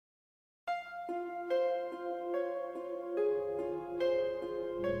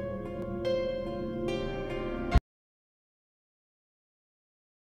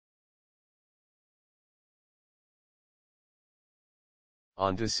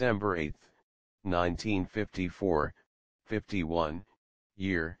On December 8, 1954, 51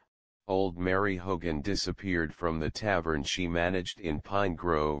 year old Mary Hogan disappeared from the tavern she managed in Pine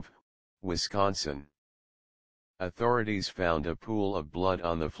Grove, Wisconsin. Authorities found a pool of blood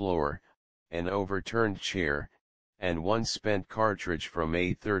on the floor, an overturned chair, and one spent cartridge from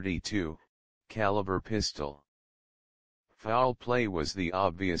a .32 caliber pistol. Foul play was the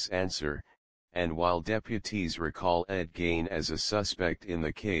obvious answer, and while deputies recall Ed Gein as a suspect in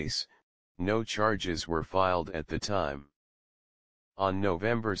the case, no charges were filed at the time. On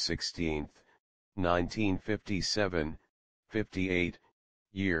November 16, 1957, 58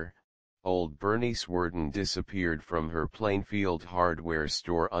 year old Bernice Worden disappeared from her Plainfield hardware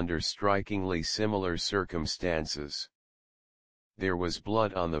store under strikingly similar circumstances. There was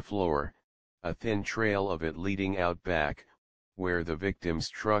blood on the floor, a thin trail of it leading out back, where the victim's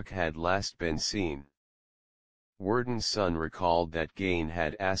truck had last been seen. Worden's son recalled that Gein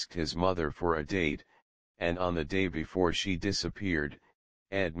had asked his mother for a date, and on the day before she disappeared,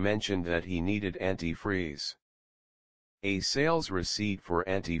 Ed mentioned that he needed antifreeze. A sales receipt for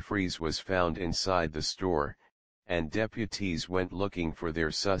antifreeze was found inside the store, and deputies went looking for their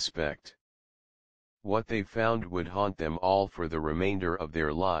suspect. What they found would haunt them all for the remainder of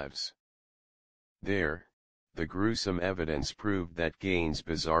their lives. There, the gruesome evidence proved that Gein's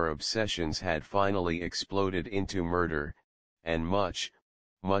bizarre obsessions had finally exploded into murder, and much,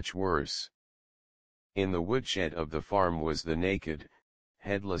 much worse. In the woodshed of the farm was the naked,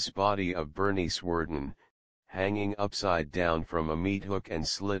 headless body of Bernice Worden, hanging upside down from a meat hook and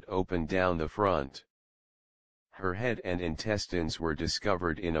slit open down the front. Her head and intestines were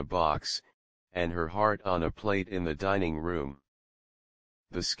discovered in a box, and her heart on a plate in the dining room.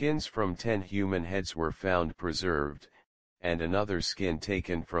 The skins from 10 human heads were found preserved, and another skin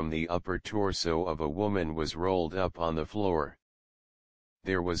taken from the upper torso of a woman was rolled up on the floor.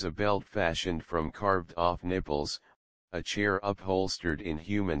 There was a belt fashioned from carved-off nipples, a chair upholstered in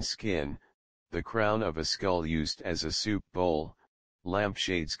human skin, the crown of a skull used as a soup bowl,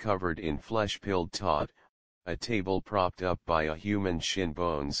 lampshades covered in flesh-pilled taut, a table propped up by a human shin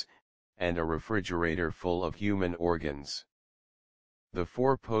bones, and a refrigerator full of human organs. The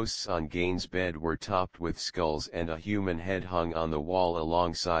 4 posts on Gein's bed were topped with skulls, and a human head hung on the wall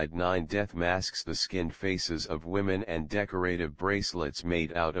alongside 9 death masks, the skinned faces of women, and decorative bracelets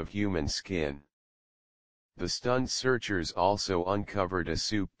made out of human skin. The stunned searchers also uncovered a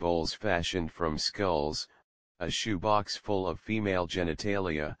soup bowls fashioned from skulls, a shoebox full of female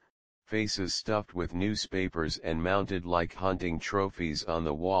genitalia, faces stuffed with newspapers and mounted like hunting trophies on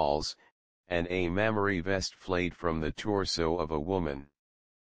the walls, and a mammary vest flayed from the torso of a woman.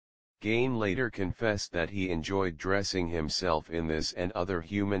 Gein later confessed that he enjoyed dressing himself in this and other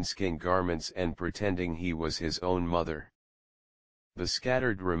human skin garments and pretending he was his own mother. The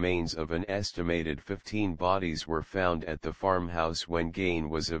scattered remains of an estimated 15 bodies were found at the farmhouse when Gein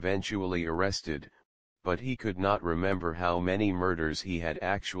was eventually arrested, but he could not remember how many murders he had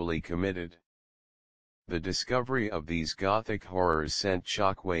actually committed. The discovery of these Gothic horrors sent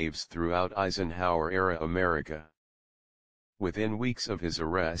shockwaves throughout Eisenhower-era America. Within weeks of his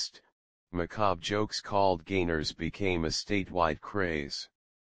arrest, macabre jokes called Geiners became a statewide craze.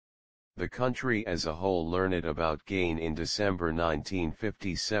 The country as a whole learned about Gein in December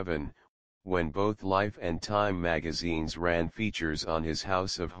 1957, when both Life and Time magazines ran features on his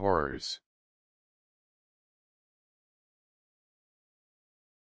House of Horrors.